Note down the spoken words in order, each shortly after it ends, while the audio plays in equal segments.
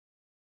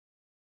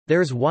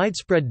There is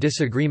widespread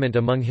disagreement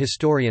among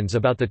historians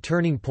about the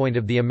turning point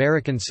of the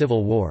American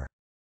Civil War.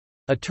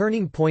 A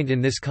turning point in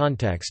this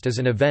context is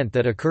an event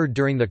that occurred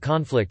during the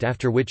conflict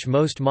after which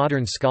most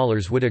modern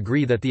scholars would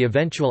agree that the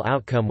eventual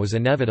outcome was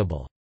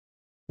inevitable.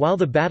 While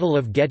the Battle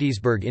of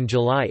Gettysburg in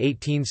July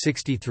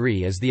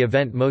 1863 is the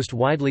event most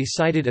widely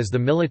cited as the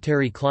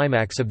military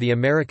climax of the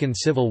American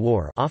Civil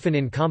War, often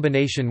in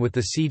combination with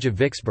the Siege of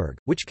Vicksburg,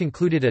 which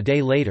concluded a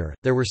day later,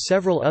 there were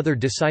several other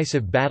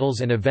decisive battles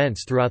and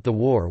events throughout the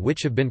war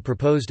which have been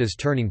proposed as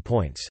turning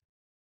points.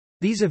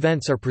 These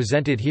events are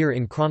presented here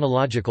in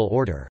chronological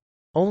order.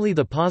 Only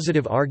the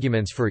positive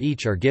arguments for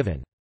each are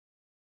given.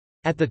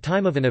 At the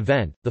time of an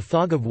event, the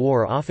fog of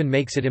war often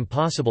makes it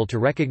impossible to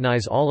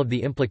recognize all of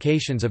the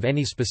implications of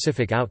any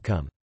specific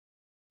outcome.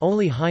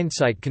 Only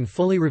hindsight can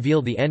fully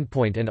reveal the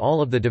endpoint and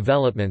all of the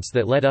developments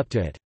that led up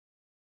to it.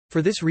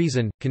 For this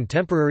reason,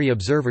 contemporary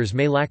observers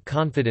may lack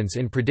confidence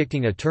in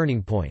predicting a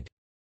turning point.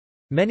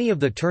 Many of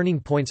the turning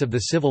points of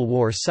the Civil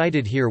War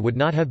cited here would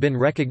not have been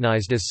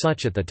recognized as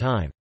such at the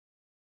time.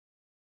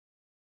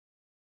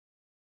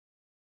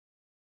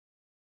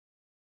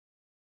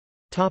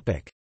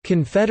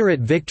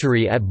 Confederate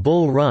victory at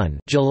Bull Run,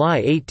 July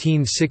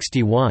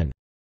 1861.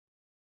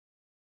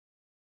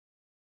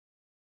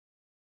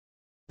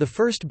 The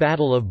First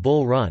Battle of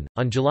Bull Run,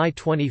 on July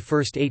 21,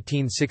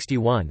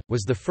 1861,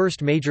 was the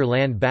first major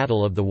land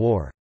battle of the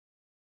war.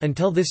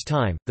 Until this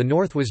time, the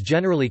North was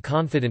generally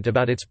confident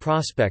about its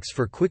prospects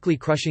for quickly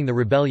crushing the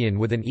rebellion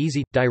with an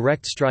easy,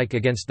 direct strike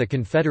against the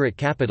Confederate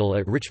capital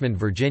at Richmond,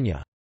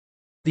 Virginia.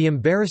 The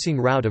embarrassing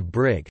rout of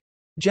Brig.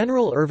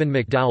 General Irvin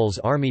McDowell's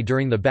army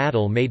during the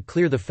battle made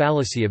clear the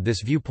fallacy of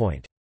this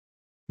viewpoint.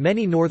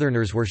 Many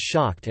Northerners were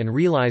shocked and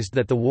realized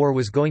that the war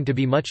was going to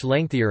be much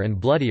lengthier and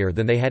bloodier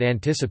than they had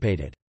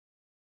anticipated.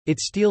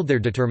 It steeled their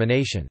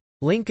determination.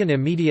 Lincoln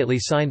immediately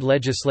signed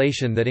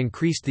legislation that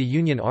increased the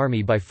Union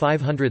Army by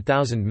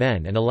 500,000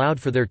 men and allowed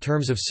for their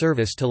terms of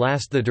service to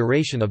last the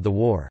duration of the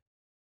war.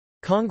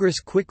 Congress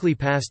quickly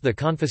passed the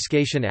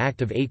Confiscation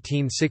Act of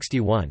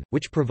 1861,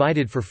 which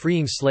provided for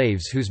freeing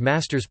slaves whose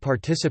masters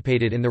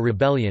participated in the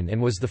rebellion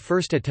and was the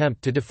first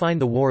attempt to define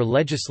the war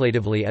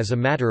legislatively as a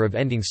matter of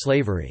ending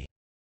slavery.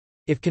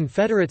 If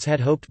Confederates had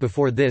hoped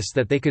before this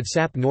that they could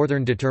sap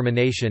Northern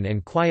determination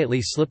and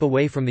quietly slip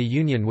away from the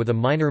Union with a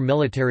minor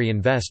military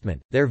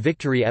investment, their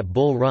victory at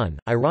Bull Run,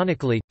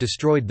 ironically,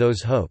 destroyed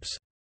those hopes.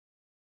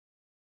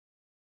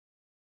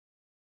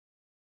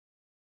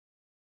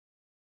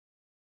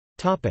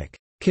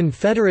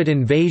 Confederate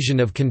invasion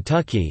of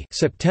Kentucky,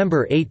 September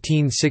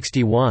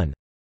 1861.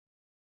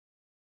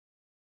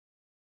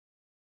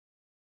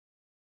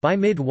 By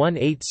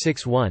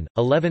mid-1861,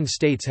 11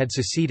 states had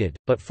seceded,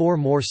 but 4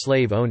 more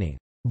slave-owning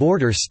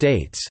border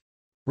states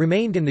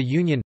remained in the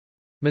Union: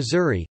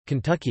 Missouri,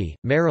 Kentucky,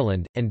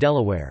 Maryland, and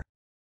Delaware.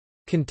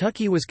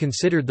 Kentucky was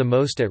considered the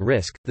most at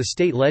risk. The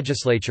state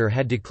legislature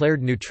had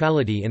declared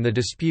neutrality in the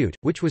dispute,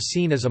 which was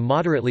seen as a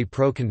moderately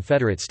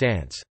pro-Confederate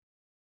stance.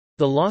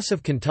 The loss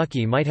of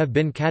Kentucky might have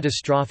been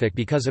catastrophic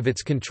because of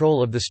its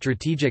control of the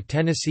strategic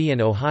Tennessee and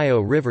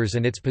Ohio rivers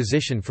and its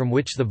position from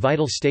which the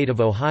vital state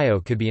of Ohio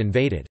could be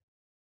invaded.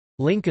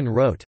 Lincoln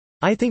wrote,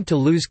 "I think to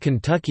lose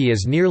Kentucky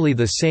is nearly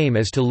the same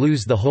as to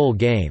lose the whole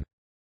game."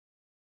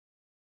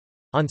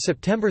 On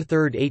September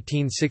 3,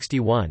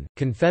 1861,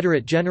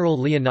 Confederate General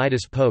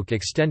Leonidas Polk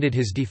extended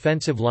his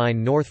defensive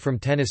line north from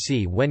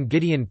Tennessee when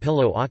Gideon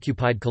Pillow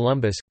occupied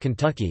Columbus,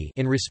 Kentucky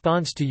in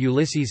response to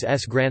Ulysses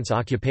S. Grant's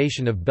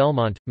occupation of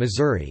Belmont,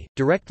 Missouri,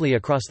 directly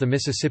across the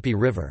Mississippi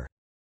River.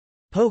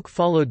 Polk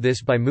followed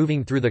this by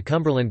moving through the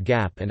Cumberland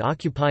Gap and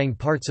occupying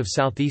parts of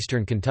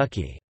southeastern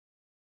Kentucky.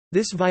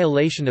 This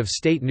violation of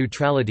state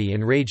neutrality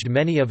enraged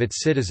many of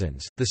its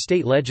citizens. The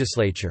state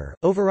legislature,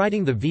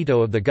 overriding the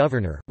veto of the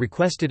governor,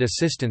 requested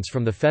assistance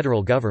from the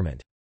federal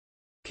government.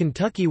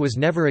 Kentucky was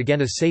never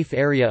again a safe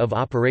area of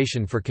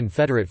operation for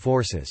Confederate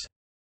forces.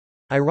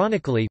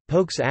 Ironically,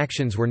 Polk's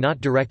actions were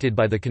not directed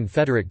by the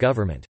Confederate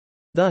government.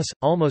 Thus,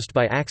 almost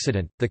by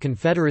accident, the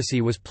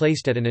Confederacy was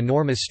placed at an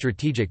enormous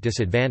strategic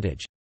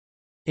disadvantage.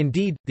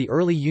 Indeed, the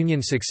early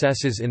Union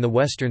successes in the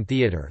Western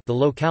Theater, the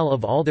locale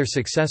of all their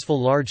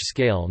successful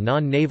large-scale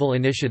non-naval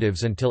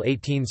initiatives until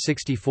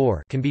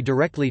 1864, can be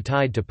directly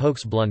tied to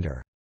Polk's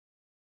blunder.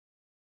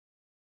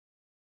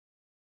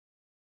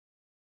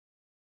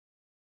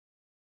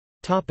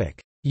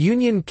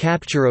 Union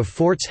capture of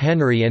Forts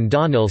Henry and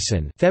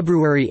Donelson,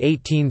 February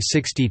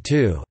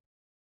 1862.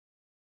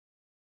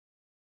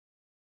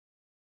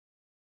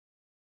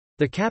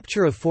 The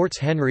capture of Forts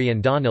Henry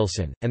and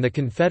Donelson, and the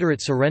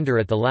Confederate surrender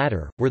at the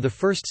latter, were the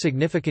first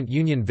significant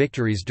Union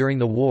victories during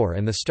the war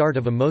and the start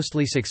of a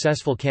mostly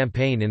successful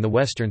campaign in the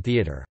Western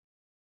Theater.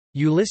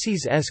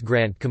 Ulysses S.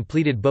 Grant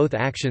completed both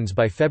actions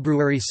by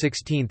February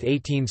 16,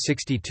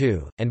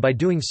 1862, and by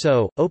doing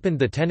so, opened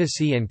the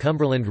Tennessee and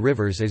Cumberland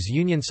rivers as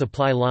Union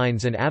supply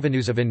lines and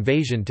avenues of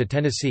invasion to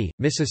Tennessee,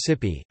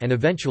 Mississippi, and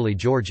eventually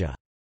Georgia.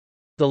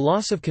 The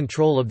loss of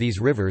control of these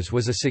rivers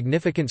was a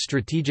significant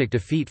strategic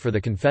defeat for the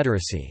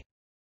Confederacy.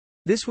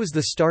 This was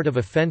the start of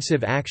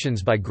offensive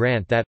actions by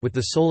Grant that, with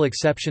the sole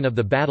exception of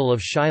the Battle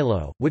of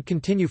Shiloh, would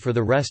continue for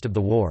the rest of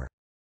the war.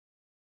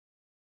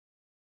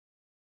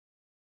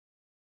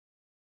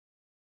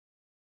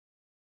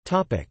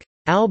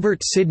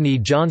 Albert Sidney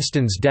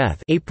Johnston's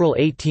death, April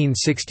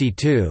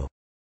 1862.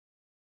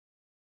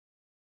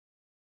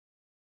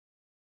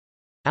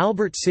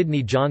 Albert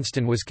Sidney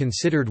Johnston was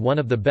considered one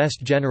of the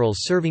best generals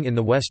serving in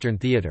the Western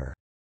Theater.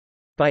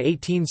 By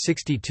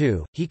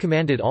 1862, he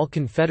commanded all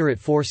Confederate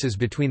forces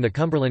between the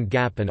Cumberland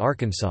Gap and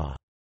Arkansas.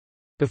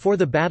 Before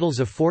the battles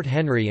of Fort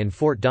Henry and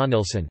Fort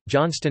Donelson,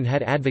 Johnston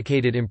had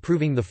advocated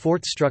improving the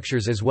fort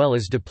structures as well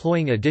as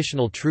deploying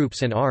additional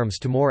troops and arms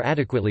to more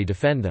adequately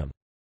defend them.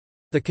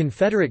 The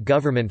Confederate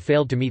government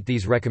failed to meet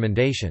these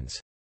recommendations.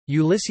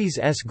 Ulysses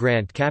S.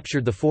 Grant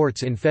captured the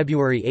forts in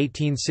February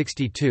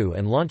 1862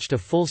 and launched a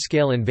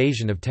full-scale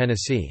invasion of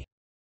Tennessee.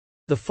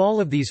 The fall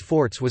of these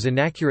forts was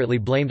inaccurately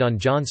blamed on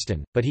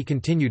Johnston, but he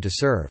continued to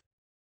serve.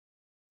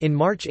 In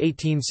March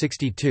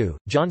 1862,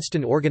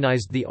 Johnston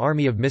organized the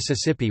Army of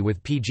Mississippi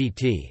with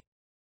P.G.T.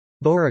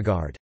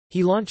 Beauregard.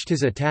 He launched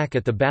his attack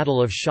at the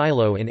Battle of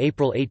Shiloh in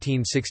April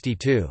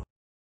 1862.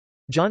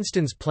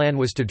 Johnston's plan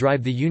was to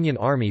drive the Union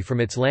Army from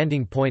its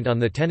landing point on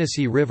the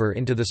Tennessee River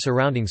into the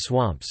surrounding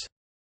swamps.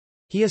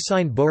 He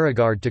assigned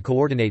Beauregard to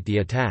coordinate the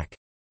attack.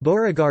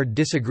 Beauregard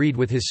disagreed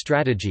with his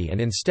strategy and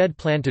instead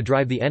planned to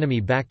drive the enemy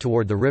back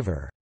toward the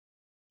river.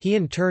 He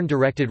in turn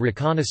directed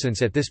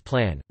reconnaissance at this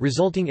plan,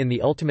 resulting in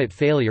the ultimate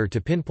failure to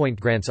pinpoint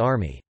Grant's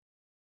army.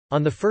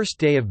 On the first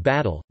day of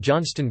battle,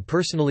 Johnston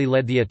personally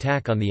led the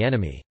attack on the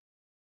enemy.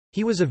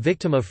 He was a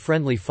victim of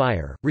friendly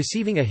fire,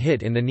 receiving a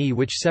hit in the knee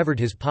which severed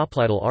his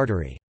popliteal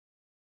artery.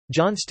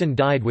 Johnston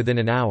died within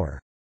an hour.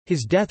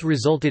 His death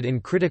resulted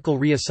in critical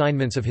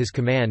reassignments of his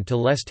command to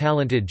less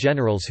talented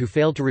generals who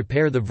failed to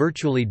repair the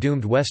virtually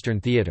doomed Western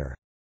theater.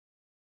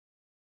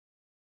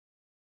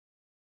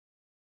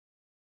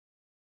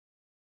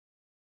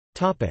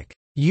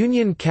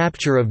 Union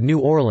capture of New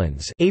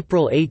Orleans,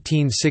 April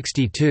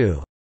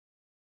 1862.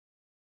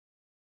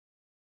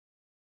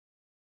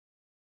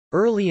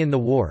 Early in the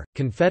war,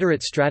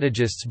 Confederate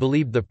strategists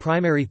believed the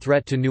primary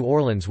threat to New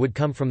Orleans would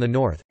come from the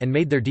north, and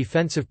made their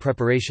defensive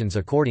preparations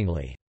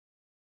accordingly.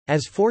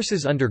 As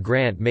forces under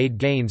Grant made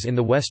gains in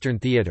the Western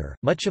Theater,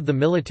 much of the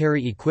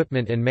military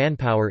equipment and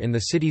manpower in the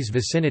city's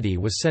vicinity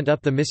was sent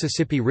up the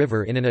Mississippi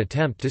River in an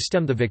attempt to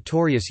stem the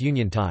victorious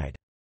Union tide.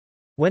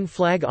 When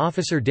Flag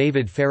Officer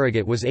David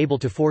Farragut was able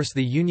to force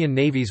the Union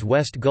Navy's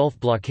West Gulf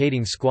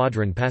blockading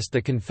squadron past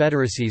the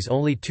Confederacy's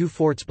only two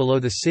forts below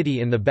the city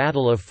in the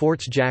Battle of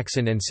Forts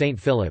Jackson and St.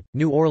 Philip,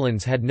 New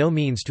Orleans had no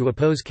means to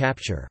oppose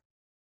capture.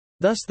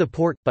 Thus the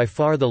port, by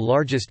far the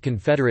largest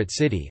Confederate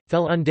city,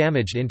 fell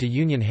undamaged into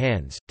Union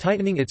hands,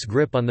 tightening its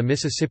grip on the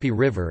Mississippi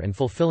River and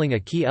fulfilling a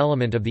key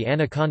element of the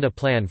Anaconda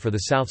Plan for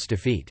the South's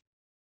defeat.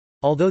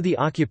 Although the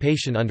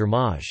occupation under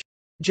Maj.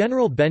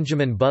 General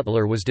Benjamin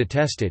Butler was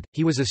detested,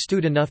 he was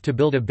astute enough to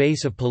build a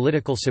base of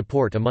political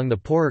support among the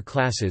poorer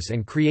classes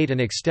and create an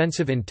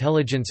extensive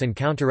intelligence and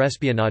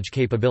counterespionage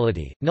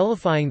capability,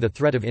 nullifying the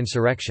threat of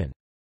insurrection.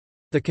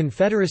 The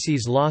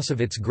Confederacy's loss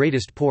of its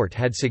greatest port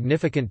had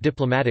significant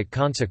diplomatic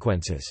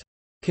consequences.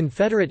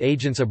 Confederate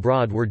agents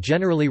abroad were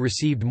generally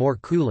received more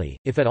coolly,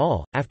 if at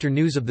all, after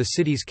news of the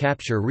city's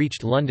capture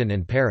reached London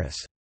and Paris.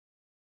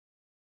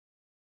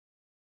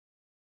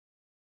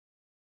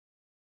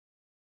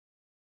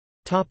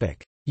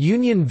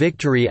 Union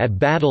victory at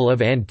Battle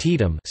of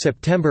Antietam,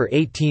 September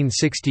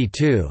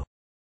 1862.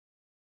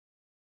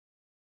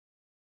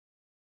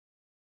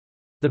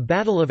 The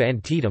Battle of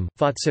Antietam,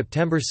 fought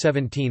September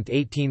 17,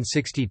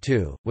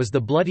 1862, was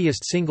the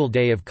bloodiest single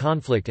day of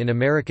conflict in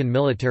American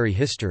military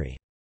history.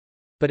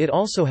 But it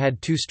also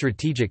had two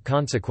strategic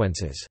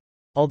consequences.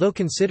 Although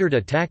considered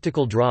a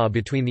tactical draw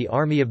between the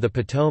Army of the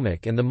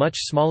Potomac and the much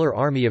smaller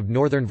Army of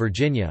Northern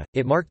Virginia,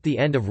 it marked the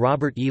end of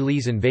Robert E.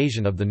 Lee's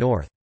invasion of the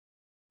North.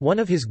 One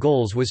of his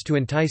goals was to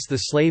entice the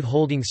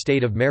slave-holding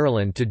state of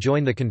Maryland to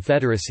join the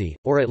Confederacy,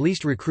 or at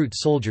least recruit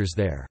soldiers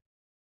there.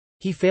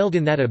 He failed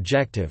in that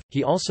objective.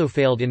 He also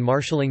failed in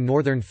marshaling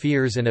Northern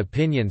fears and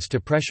opinions to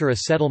pressure a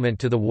settlement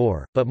to the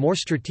war, but more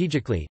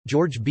strategically,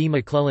 George B.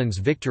 McClellan's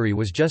victory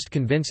was just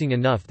convincing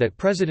enough that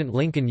President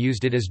Lincoln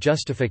used it as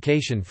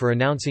justification for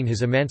announcing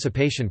his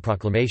Emancipation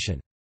Proclamation.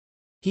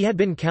 He had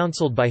been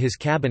counseled by his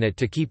cabinet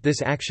to keep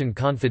this action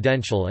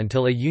confidential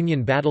until a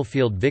Union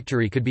battlefield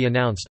victory could be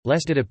announced,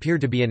 lest it appear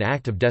to be an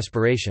act of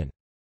desperation.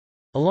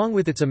 Along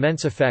with its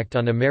immense effect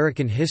on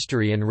American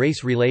history and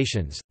race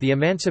relations, the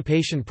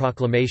Emancipation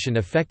Proclamation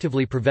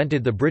effectively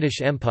prevented the British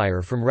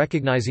Empire from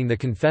recognizing the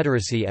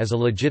Confederacy as a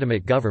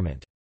legitimate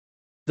government.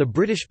 The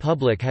British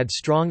public had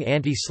strong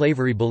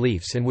anti-slavery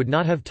beliefs and would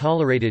not have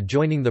tolerated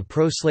joining the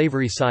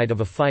pro-slavery side of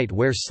a fight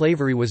where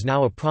slavery was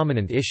now a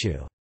prominent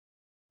issue.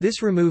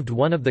 This removed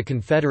one of the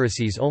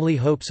Confederacy's only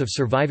hopes of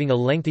surviving a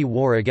lengthy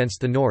war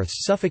against the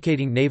North's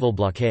suffocating naval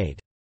blockade.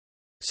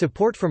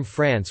 Support from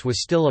France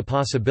was still a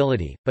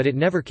possibility, but it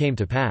never came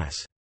to pass.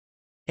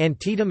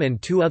 Antietam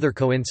and two other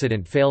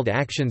coincident failed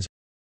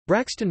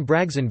actions—Braxton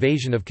Bragg's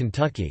invasion of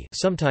Kentucky,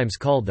 sometimes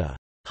called the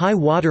high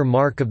water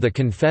mark of the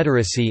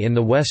Confederacy in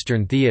the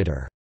Western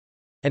Theater,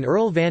 and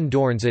Earl Van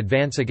Dorn's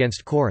advance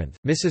against Corinth,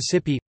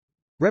 Mississippi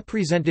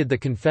represented the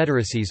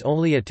Confederacy's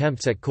only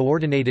attempts at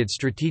coordinated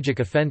strategic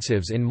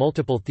offensives in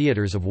multiple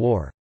theaters of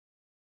war.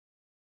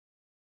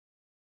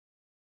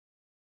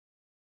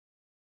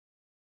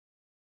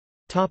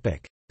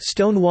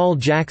 Stonewall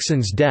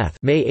Jackson's death,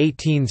 May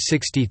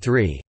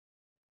 1863.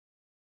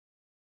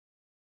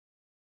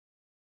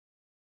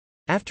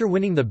 After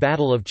winning the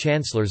Battle of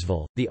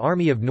Chancellorsville, the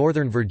Army of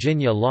Northern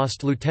Virginia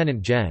lost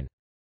Lieutenant Gen.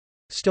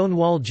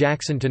 Stonewall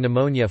Jackson to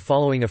pneumonia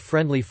following a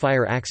friendly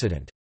fire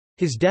accident.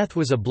 His death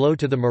was a blow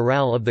to the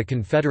morale of the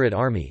Confederate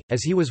Army,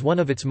 as he was one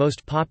of its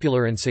most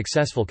popular and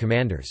successful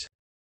commanders.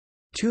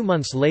 2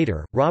 months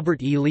later,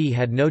 Robert E. Lee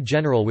had no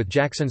general with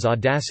Jackson's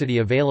audacity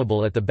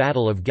available at the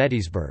Battle of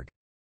Gettysburg.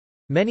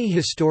 Many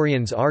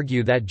historians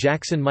argue that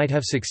Jackson might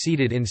have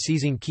succeeded in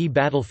seizing key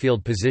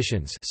battlefield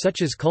positions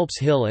such as Culp's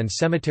Hill and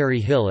Cemetery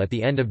Hill at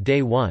the end of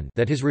Day 1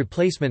 that his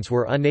replacements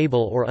were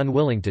unable or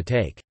unwilling to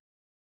take.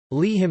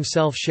 Lee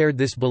himself shared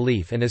this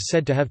belief and is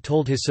said to have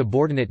told his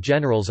subordinate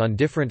generals on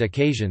different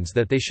occasions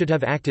that they should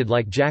have acted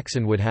like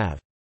Jackson would have.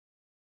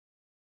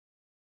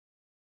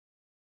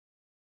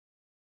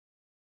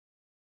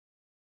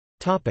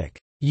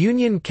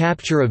 Union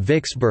capture of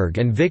Vicksburg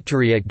and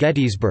victory at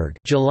Gettysburg,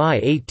 July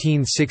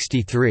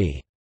 1863.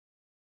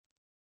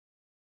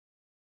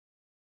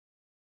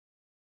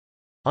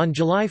 On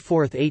July 4,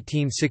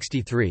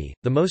 1863,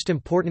 the most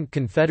important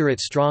Confederate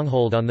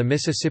stronghold on the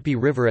Mississippi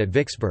River at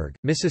Vicksburg,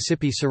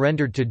 Mississippi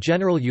surrendered to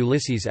General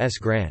Ulysses S.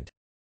 Grant.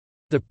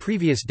 The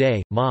previous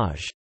day,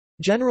 Maj.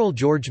 General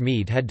George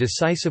Meade had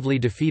decisively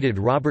defeated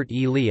Robert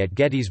E. Lee at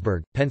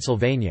Gettysburg,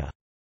 Pennsylvania.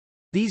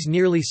 These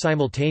nearly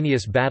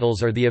simultaneous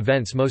battles are the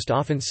events most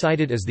often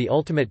cited as the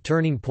ultimate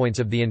turning points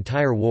of the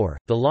entire war.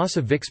 The loss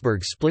of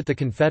Vicksburg split the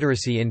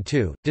Confederacy in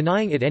two,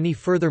 denying it any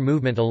further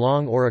movement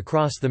along or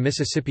across the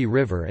Mississippi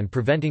River and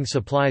preventing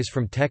supplies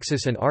from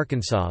Texas and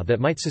Arkansas that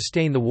might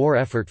sustain the war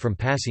effort from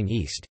passing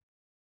east.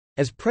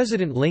 As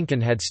President Lincoln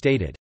had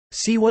stated,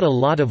 "See what a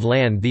lot of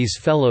land these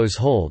fellows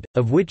hold,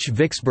 of which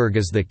Vicksburg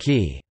is the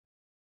key.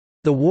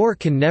 The war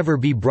can never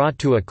be brought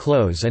to a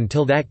close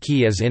until that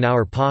key is in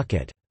our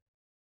pocket.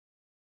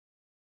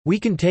 We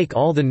can take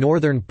all the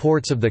northern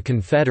ports of the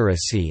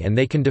Confederacy and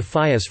they can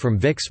defy us from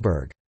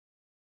Vicksburg."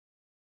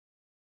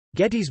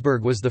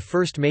 Gettysburg was the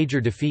first major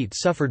defeat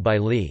suffered by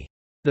Lee.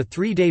 The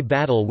three-day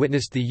battle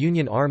witnessed the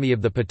Union Army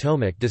of the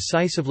Potomac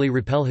decisively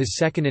repel his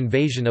second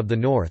invasion of the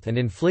North and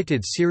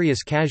inflicted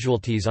serious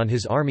casualties on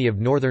his Army of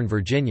Northern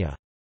Virginia.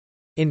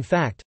 In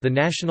fact, the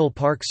National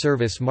Park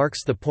Service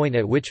marks the point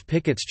at which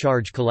Pickett's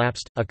charge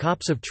collapsed, a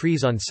copse of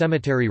trees on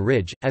Cemetery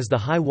Ridge, as the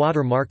high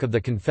water mark of the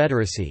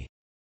Confederacy,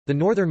 the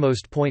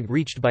northernmost point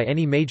reached by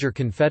any major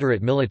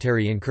Confederate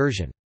military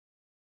incursion.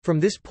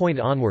 From this point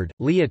onward,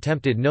 Lee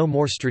attempted no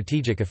more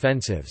strategic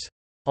offensives.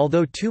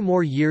 Although 2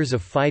 more years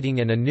of fighting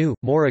and a new,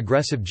 more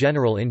aggressive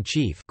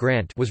General-in-Chief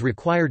Grant was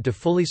required to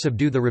fully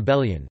subdue the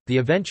rebellion, the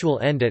eventual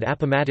end at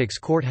Appomattox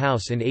Court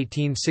House in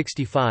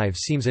 1865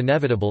 seems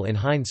inevitable in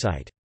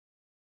hindsight.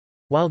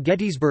 While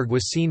Gettysburg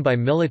was seen by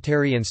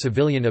military and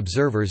civilian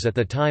observers at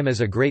the time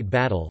as a great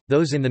battle,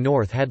 those in the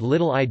North had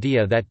little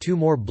idea that 2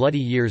 more bloody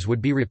years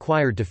would be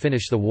required to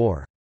finish the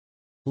war.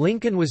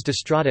 Lincoln was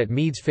distraught at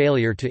Meade's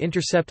failure to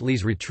intercept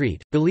Lee's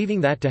retreat,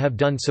 believing that to have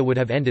done so would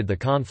have ended the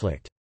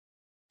conflict.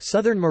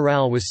 Southern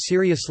morale was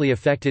seriously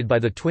affected by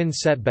the twin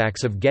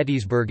setbacks of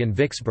Gettysburg and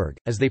Vicksburg,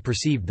 as they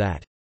perceived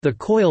that, "the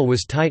coil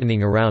was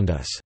tightening around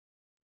us."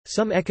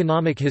 Some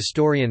economic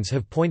historians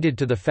have pointed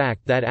to the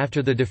fact that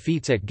after the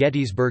defeats at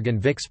Gettysburg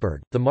and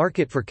Vicksburg, the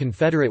market for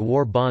Confederate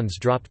war bonds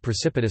dropped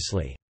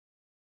precipitously.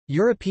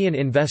 European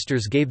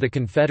investors gave the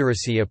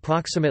Confederacy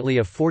approximately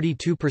a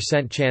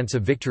 42% chance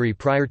of victory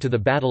prior to the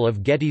Battle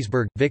of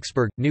Gettysburg.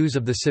 Vicksburg. News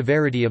of the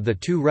severity of the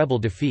 2 rebel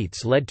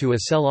defeats led to a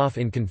sell-off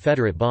in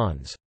Confederate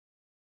bonds.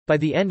 By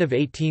the end of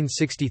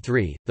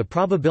 1863, the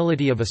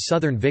probability of a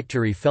Southern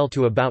victory fell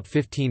to about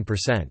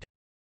 15%.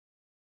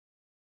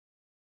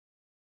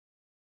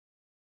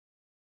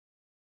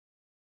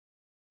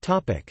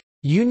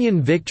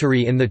 Union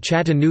victory in the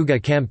Chattanooga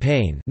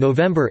Campaign,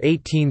 November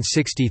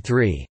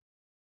 1863.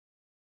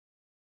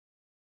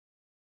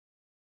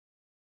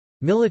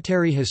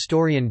 Military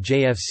historian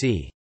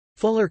J.F.C.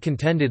 Fuller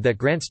contended that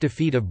Grant's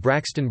defeat of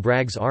Braxton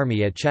Bragg's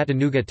army at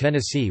Chattanooga,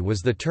 Tennessee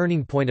was the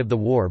turning point of the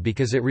war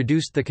because it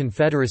reduced the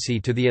Confederacy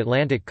to the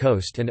Atlantic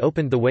coast and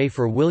opened the way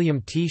for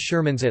William T.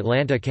 Sherman's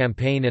Atlanta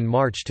campaign and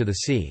march to the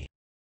sea.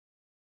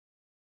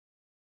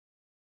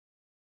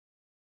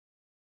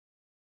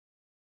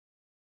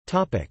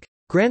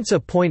 Grant's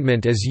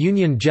appointment as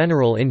Union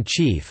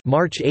General-in-Chief,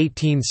 March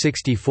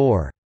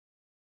 1864.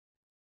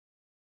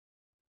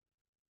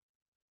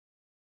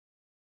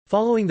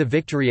 Following the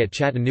victory at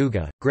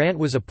Chattanooga, Grant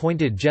was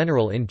appointed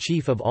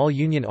General-in-Chief of all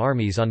Union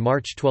armies on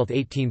March 12,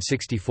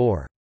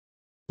 1864.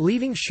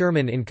 Leaving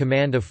Sherman in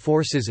command of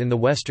forces in the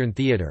Western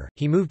Theater,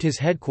 he moved his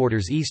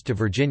headquarters east to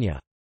Virginia.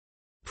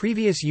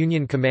 Previous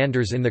Union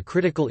commanders in the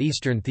critical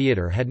Eastern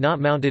Theater had not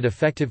mounted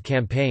effective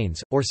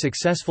campaigns, or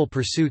successful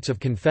pursuits of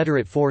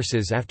Confederate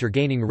forces after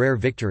gaining rare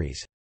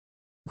victories.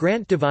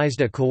 Grant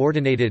devised a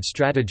coordinated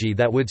strategy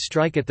that would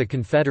strike at the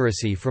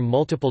Confederacy from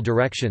multiple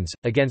directions,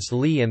 against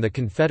Lee and the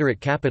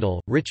Confederate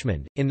capital,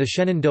 Richmond, in the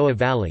Shenandoah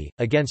Valley,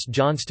 against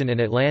Johnston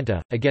and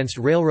Atlanta, against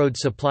railroad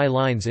supply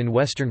lines in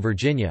western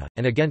Virginia,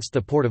 and against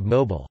the port of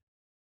Mobile.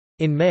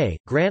 In May,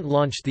 Grant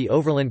launched the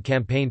Overland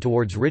Campaign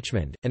towards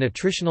Richmond, an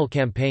attritional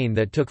campaign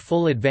that took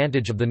full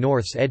advantage of the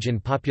North's edge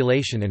in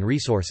population and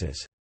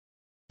resources.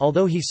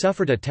 Although he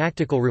suffered a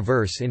tactical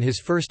reverse in his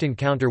first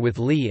encounter with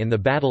Lee in the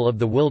Battle of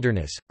the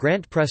Wilderness,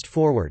 Grant pressed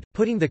forward,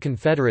 putting the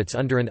Confederates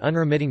under an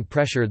unremitting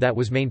pressure that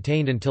was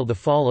maintained until the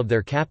fall of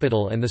their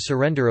capital and the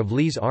surrender of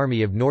Lee's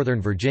Army of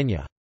Northern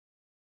Virginia.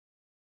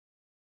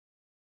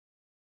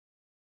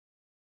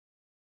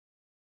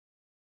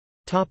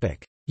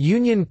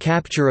 Union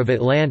capture of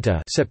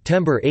Atlanta,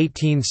 September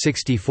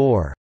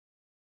 1864.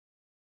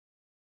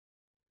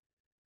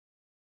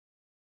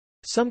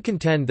 Some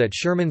contend that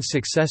Sherman's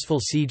successful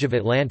siege of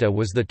Atlanta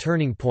was the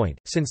turning point,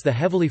 since the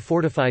heavily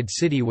fortified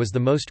city was the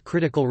most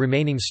critical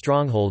remaining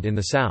stronghold in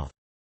the South.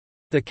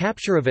 The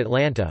capture of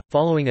Atlanta,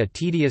 following a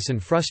tedious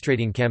and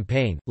frustrating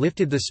campaign,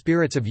 lifted the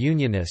spirits of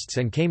Unionists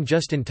and came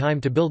just in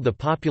time to build the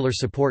popular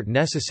support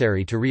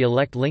necessary to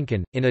re-elect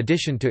Lincoln, in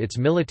addition to its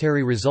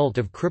military result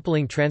of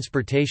crippling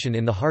transportation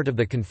in the heart of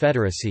the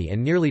Confederacy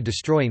and nearly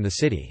destroying the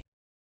city.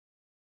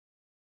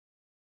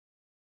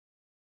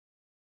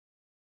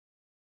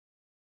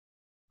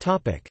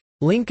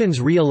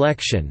 Lincoln's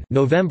re-election,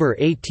 November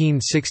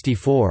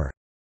 1864.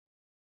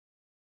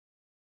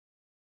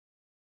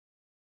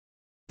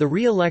 The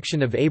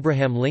re-election of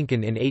Abraham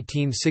Lincoln in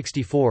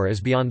 1864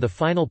 is beyond the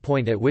final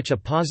point at which a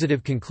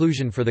positive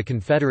conclusion for the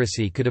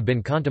Confederacy could have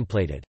been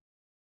contemplated.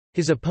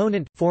 His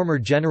opponent, former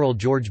General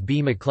George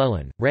B.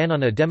 McClellan, ran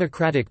on a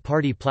Democratic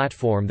Party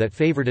platform that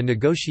favored a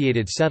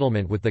negotiated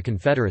settlement with the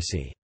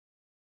Confederacy.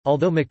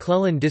 Although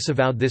McClellan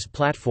disavowed this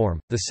platform,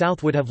 the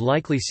South would have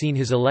likely seen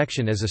his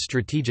election as a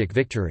strategic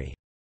victory.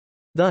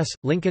 Thus,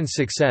 Lincoln's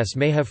success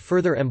may have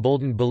further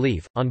emboldened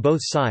belief, on both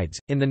sides,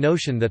 in the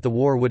notion that the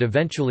war would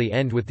eventually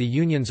end with the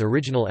Union's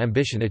original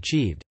ambition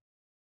achieved.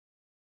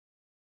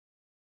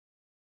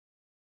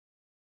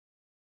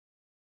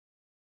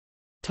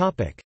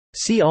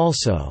 See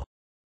also: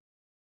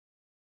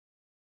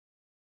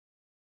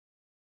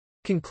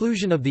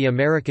 Conclusion of the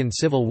American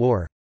Civil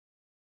War.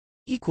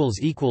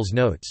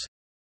 Notes